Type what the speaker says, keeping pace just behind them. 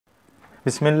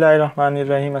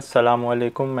बिस्मिल्लाहिर्रहमानिर्रहीम। अस्सलाम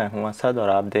वालेकुम। मैं हूं असद और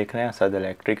आप देख रहे हैं असद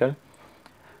इलेक्ट्रिकल।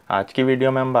 आज की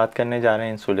वीडियो में हम बात करने जा रहे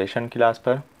हैं इंसुलेशन क्लास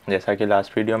पर। जैसा कि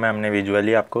लास्ट वीडियो में हमने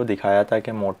विजुअली आपको दिखाया था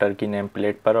कि मोटर की नेम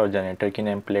प्लेट पर और जनरेटर की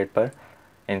नेम प्लेट पर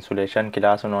इंसुलेशन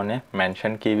क्लास उन्होंने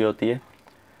मेंशन की हुई होती है,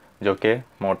 जो कि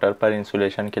मोटर पर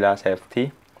इंसुलेशन क्लास F थी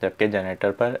जबकि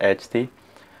जनरेटर पर H थी।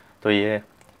 तो ये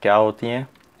क्या होती हैं,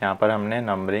 यहाँ पर हमने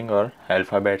नंबरिंग और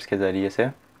अल्फ़ाबेट्स के ज़रिए से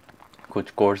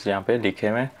कुछ कोड्स यहाँ पे लिखे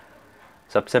हुए हैं।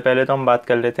 सबसे पहले तो हम बात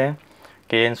कर लेते हैं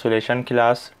कि इंसुलेशन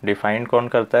क्लास डिफ़ाइन कौन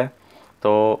करता है।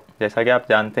 तो जैसा कि आप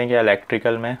जानते हैं कि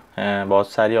इलेक्ट्रिकल में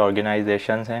बहुत सारी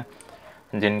ऑर्गेनाइजेशंस हैं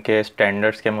जिनके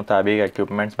स्टैंडर्ड्स के मुताबिक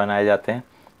इक्विपमेंट्स बनाए जाते हैं।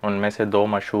 उनमें से दो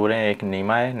मशहूर हैं, एक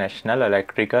नीमा है, नेशनल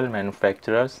इलेक्ट्रिकल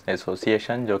मैन्युफैक्चरर्स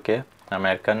एसोसिएशन, जो कि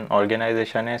अमेरिकन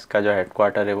ऑर्गेनाइजेशन है, इसका जो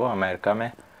हेडक्वार्टर है वो अमेरिका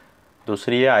में।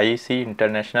 दूसरी है आईसी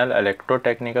इंटरनेशनल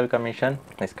इलेक्ट्रोटेक्निकल कमीशन,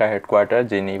 इसका हेडक्वार्टर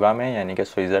जिनीवा में यानी कि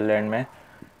स्विट्ज़रलैंड में।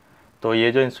 तो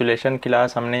ये जो इंसुलेशन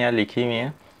क्लास हमने यहाँ लिखी हुई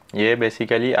है ये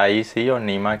बेसिकली आईसी और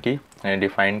नीमा की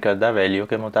डिफ़ाइन करदा वैल्यू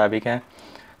के मुताबिक हैं।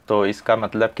 तो इसका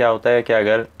मतलब क्या होता है कि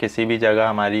अगर किसी भी जगह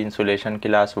हमारी इंसुलेशन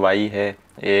क्लास वाई है,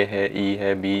 ए है, ई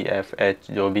है, बी, एफ,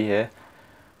 एच जो भी है,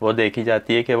 वो देखी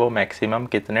जाती है कि वो मैक्सिमम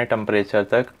कितने टेम्परेचर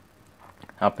तक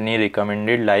अपनी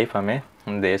रिकमेंडेड लाइफ हमें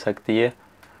दे सकती है।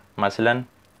 मसलन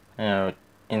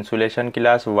इंसुलेशन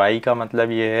क्लास वाई का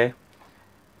मतलब ये है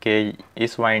कि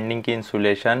इस वाइंडिंग की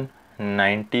इंसुलेशन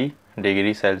 90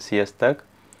 डिग्री सेल्सियस तक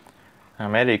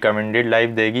हमें रिकमेंडेड लाइफ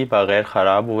देगी, बग़ैर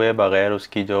ख़राब हुए, बग़ैर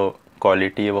उसकी जो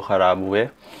क्वालिटी है वो ख़राब हुए।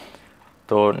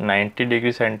 तो 90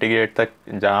 डिग्री सेंटीग्रेड तक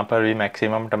जहाँ पर भी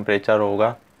मैक्सिमम टेम्परेचर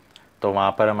होगा तो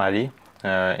वहाँ पर हमारी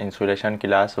इंसुलेशन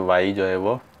क्लास वाई जो है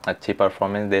वो अच्छी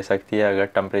परफॉर्मेंस दे सकती है। अगर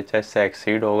टेम्परेचर इससे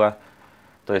एक्सीड होगा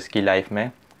तो इसकी लाइफ में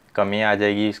कमी आ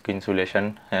जाएगी, इसकी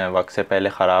इंसुलेशन वक्त से पहले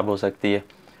ख़राब हो सकती है।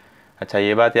 अच्छा,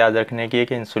 ये बात याद रखने की है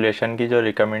कि इंसुलेशन की जो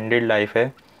रिकमेंडेड लाइफ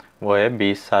है वो है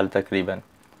 20 साल तकरीबन।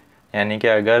 यानी कि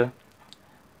अगर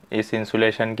इस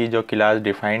इंसुलेशन की जो क्लास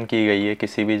डिफ़ाइन की गई है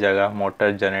किसी भी जगह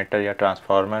मोटर, जनरेटर या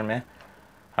ट्रांसफार्मर में,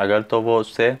 अगर तो वो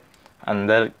उससे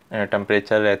अंदर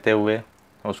टेम्परेचर रहते हुए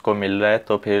उसको मिल रहा है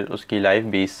तो फिर उसकी लाइफ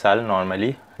 20 साल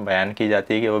नॉर्मली बयान की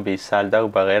जाती है कि वो 20 साल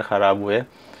तक बग़ैर ख़राब हुए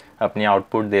अपनी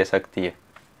आउटपुट दे सकती है।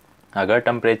 अगर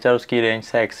टेम्परेचर उसकी रेंज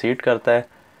से एक्सीड करता है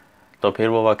तो फिर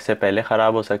वो वक्त से पहले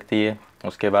ख़राब हो सकती है,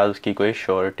 उसके बाद उसकी कोई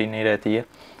श्योरिटी नहीं रहती है।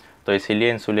 तो इसीलिए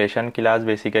इंसुलेशन क्लास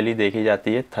बेसिकली देखी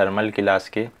जाती है थर्मल क्लास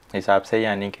के हिसाब से,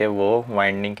 यानी कि वो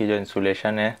वाइंडिंग की जो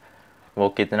इंसुलेशन है वो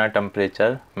कितना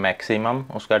टेम्परेचर मैक्सिमम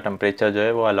उसका टेम्परेचर जो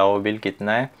है वो अलाउेबल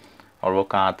कितना है और वो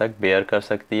कहाँ तक बेयर कर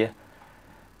सकती है।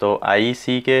 तो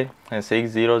आईसी के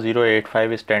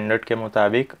 60085 स्टैंडर्ड के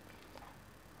मुताबिक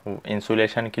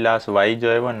इंसुलेशन क्लास वाई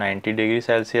जो है वो 90 डिग्री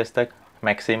सेल्सियस तक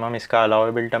मैक्सिमम इसका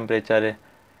अलाउेबल टेम्परेचर है।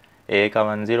 ए का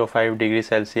 105 डिग्री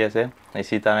सेल्सियस है।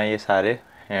 इसी तरह ये सारे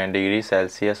डिग्री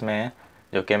सेल्सियस में है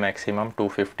जो कि मैक्सिमम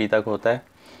 250 तक होता है।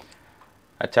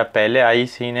 अच्छा, पहले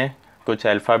आईसी ने कुछ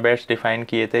अल्फ़ाबेट्स डिफ़ाइन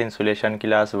किए थे इंसुलेशन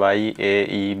क्लास वाई, ए,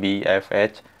 ई, बी, एफ,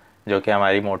 एच, जो कि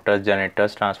हमारी मोटर्स,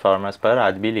 जनरेटर्स, ट्रांसफार्मर्स पर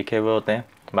आज भी लिखे हुए होते हैं।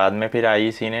 बाद में फिर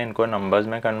आईसी ने इनको नंबर्स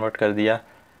में कन्वर्ट कर दिया,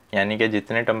 यानी कि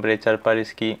जितने टेम्परेचर पर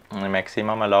इसकी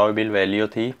मैक्सिमम अलाउेबल वैल्यू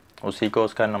थी उसी को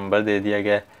उसका नंबर दे दिया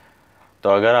गया है। तो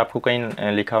अगर आपको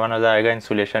कहीं लिखा हुआ नज़र आएगा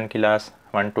इंसुलेशन क्लास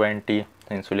 120,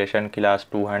 इंसुलेशन क्लास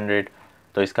 200,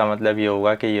 तो इसका मतलब ये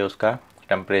होगा कि ये उसका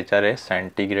टेम्परेचर है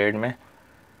सेंटीग्रेड में।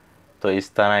 तो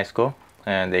इस तरह इसको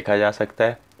देखा जा सकता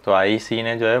है। तो आईसी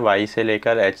ने जो है वाई से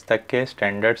लेकर एच तक के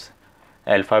स्टैंडर्ड्स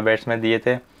अल्फ़ाबेट्स में दिए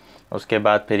थे, उसके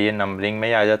बाद फिर ये नंबरिंग में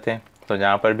ही आ जाते हैं। तो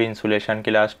जहाँ पर भी इंसुलेशन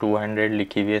क्लास 200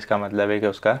 लिखी हुई है इसका मतलब है कि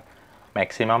उसका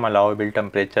मैक्सिमम अलाउेबल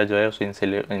टेम्परेचर जो है उस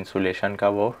इंसुलेशन का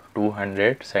वो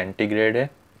 200 सेंटीग्रेड है।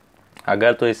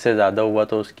 अगर तो इससे ज़्यादा हुआ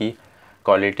तो उसकी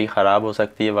क्वालिटी ख़राब हो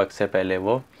सकती है, वक्त से पहले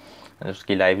वो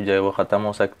उसकी लाइफ जो है वो ख़त्म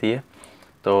हो सकती है।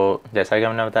 तो जैसा कि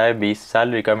हमने बताया 20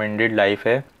 साल रिकमेंडेड लाइफ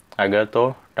है अगर तो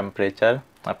टेम्परेचर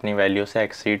अपनी वैल्यू से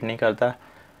एक्सीड नहीं करता।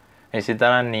 इसी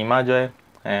तरह नीमा जो है,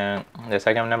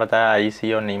 जैसा कि हमने बताया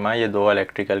आईसी और नीमा ये दो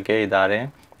इलेक्ट्रिकल के इदारे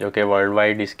हैं जो कि वर्ल्ड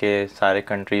वाइड इसके सारे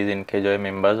कंट्रीज़ इनके जो है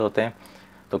मेंबर्स होते हैं।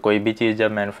 तो कोई भी चीज़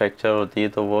जब मैन्युफैक्चर होती है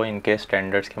तो वो इनके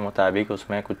स्टैंडर्ड्स के मुताबिक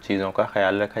उसमें कुछ चीज़ों का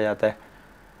ख्याल रखा जाता है।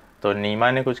 तो नीमा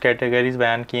ने कुछ कैटेगरीज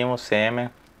बयान की हैं, वो सेम है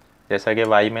जैसा कि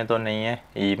वाई में तो नहीं है,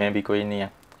 ई में भी कोई नहीं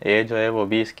है, ए जो है वो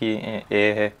भी इसकी ए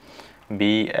है,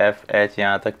 बी, एफ, एच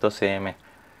यहाँ तक तो सेम है।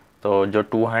 तो जो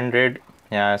 200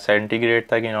 या सेंटीग्रेड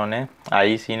तक इन्होंने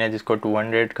आईसी ने जिसको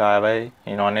 200 कहा हुआ है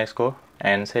इन्होंने इसको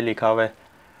एन से लिखा हुआ है,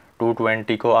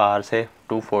 220 को आर से,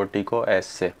 240 को एस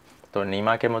से। तो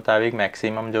नीमा के मुताबिक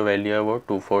मैक्सिमम जो वैल्यू है वो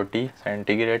 240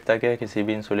 सेंटीग्रेड तक है किसी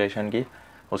भी इंसुलेशन की,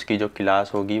 उसकी जो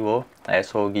क्लास होगी वो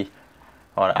एस होगी।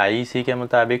 और आईईसी के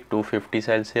मुताबिक 250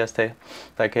 सेल्सियस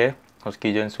तक है,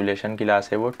 उसकी जो इंसुलेशन क्लास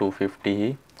है वो 250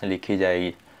 ही लिखी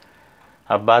जाएगी।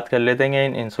 अब बात कर लेते हैं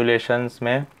इन इंसुलेशंस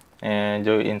में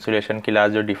जो इंसुलेशन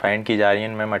क्लास जो डिफ़ाइन की जा रही है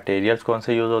इनमें मटेरियल्स कौन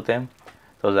से यूज़ होते हैं।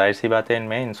 तो जाहिर सी बात है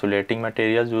इनमें इंसुलेटिंग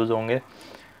मटेरियल्स यूज़ होंगे,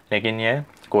 लेकिन ये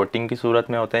कोटिंग की सूरत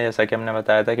में होते हैं। जैसा कि हमने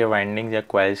बताया था कि वाइंडिंग या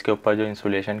क्वाइल्स के ऊपर जो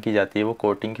इंसुलेशन की जाती है वो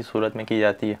कोटिंग की सूरत में की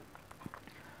जाती है।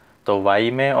 तो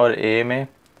वाई में और ए में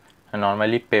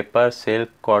नॉर्मली पेपर, सिल्क,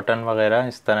 कॉटन वगैरह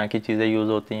इस तरह की चीज़ें यूज़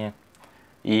होती हैं।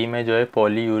 ई में जो है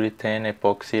पॉलीयूरिथेन,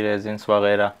 एपॉक्सी रेजिन्स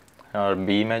वगैरह, और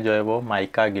बी में जो है वो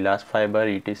माइका, गिलास फाइबर,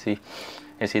 ईटीसी।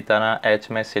 इसी तरह एच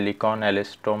में सिलिकॉन,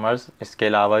 एलिस्टोमर्स, इसके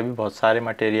अलावा भी बहुत सारे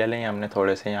मटेरियल हैं, हमने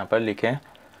थोड़े से यहाँ पर लिखे हैं।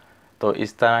 तो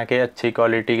इस तरह के अच्छी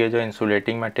क्वालिटी के जो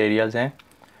इंसुलेटिंग मटेरियल्स हैं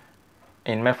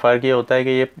इनमें फ़र्क ये होता है कि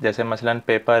ये जैसे मसलन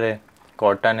पेपर है,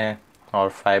 कॉटन है और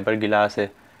फाइबर गिलास है,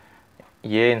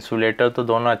 ये इंसुलेटर तो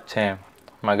दोनों अच्छे हैं,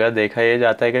 मगर देखा ये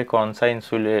जाता है कि कौन सा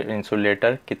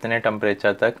इंसुलेटर कितने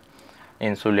टेम्परेचर तक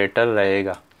इंसुलेटर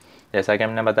रहेगा। जैसा कि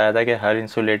हमने बताया था कि हर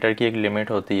इंसुलेटर की एक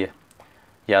लिमिट होती है,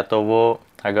 या तो वो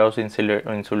अगर उस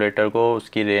इंसुलेटर को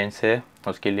उसकी रेंज से,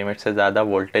 उसकी लिमिट से ज़्यादा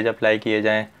वोल्टेज अप्लाई किए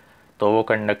जाएं तो वो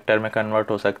कंडक्टर में कन्वर्ट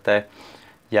हो सकता है,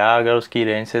 या अगर उसकी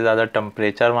रेंज से ज़्यादा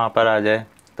टेम्परेचर वहाँ पर आ जाए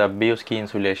तब भी उसकी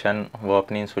इंसुलेशन, वो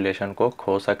अपनी इंसुलेशन को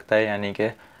खो सकता है, यानी कि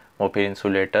वो फिर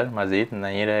इंसुलेटर मज़ीद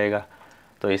नहीं रहेगा।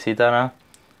 तो इसी तरह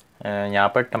यहाँ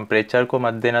पर टेम्परेचर को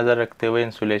मद्देनज़र रखते हुए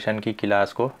इंसुलेशन की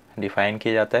क्लास को डिफ़ाइन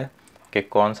किया जाता है कि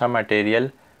कौन सा मटेरियल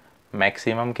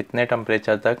मैक्सिमम कितने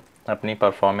टेम्परेचर तक अपनी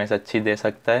परफॉर्मेंस अच्छी दे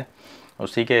सकता है,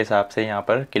 उसी के हिसाब से यहाँ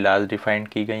पर क्लास डिफ़ाइन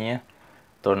की गई हैं।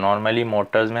 तो नॉर्मली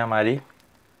मोटर्स में हमारी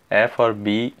एफ़ और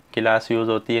बी क्लास यूज़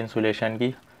होती है इंसुलेशन की।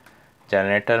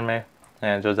 जनरेटर में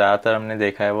जो ज़्यादातर हमने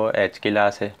देखा है वो एच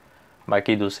क्लास है,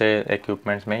 बाकी दूसरे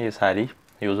इक्विपमेंट्स में ये सारी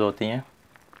यूज़ होती हैं।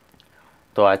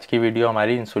 तो आज की वीडियो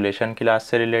हमारी इंसुलेशन क्लास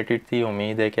से रिलेटेड थी।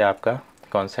 उम्मीद है कि आपका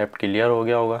कॉन्सेप्ट क्लियर हो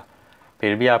गया होगा।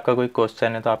 फिर भी आपका कोई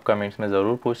क्वेश्चन है तो आप कमेंट्स में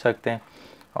ज़रूर पूछ सकते हैं,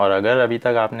 और अगर अभी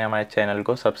तक आपने हमारे चैनल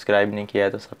को सब्सक्राइब नहीं किया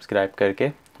है तो सब्सक्राइब करके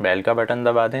बेल का बटन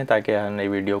दबा दें ताकि हर नई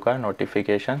वीडियो का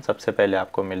नोटिफिकेशन सबसे पहले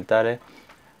आपको मिलता रहे।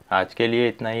 आज के लिए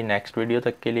इतना ही। नेक्स्ट वीडियो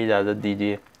तक के लिए इजाज़त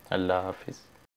दीजिए। अल्लाह हाफिज़।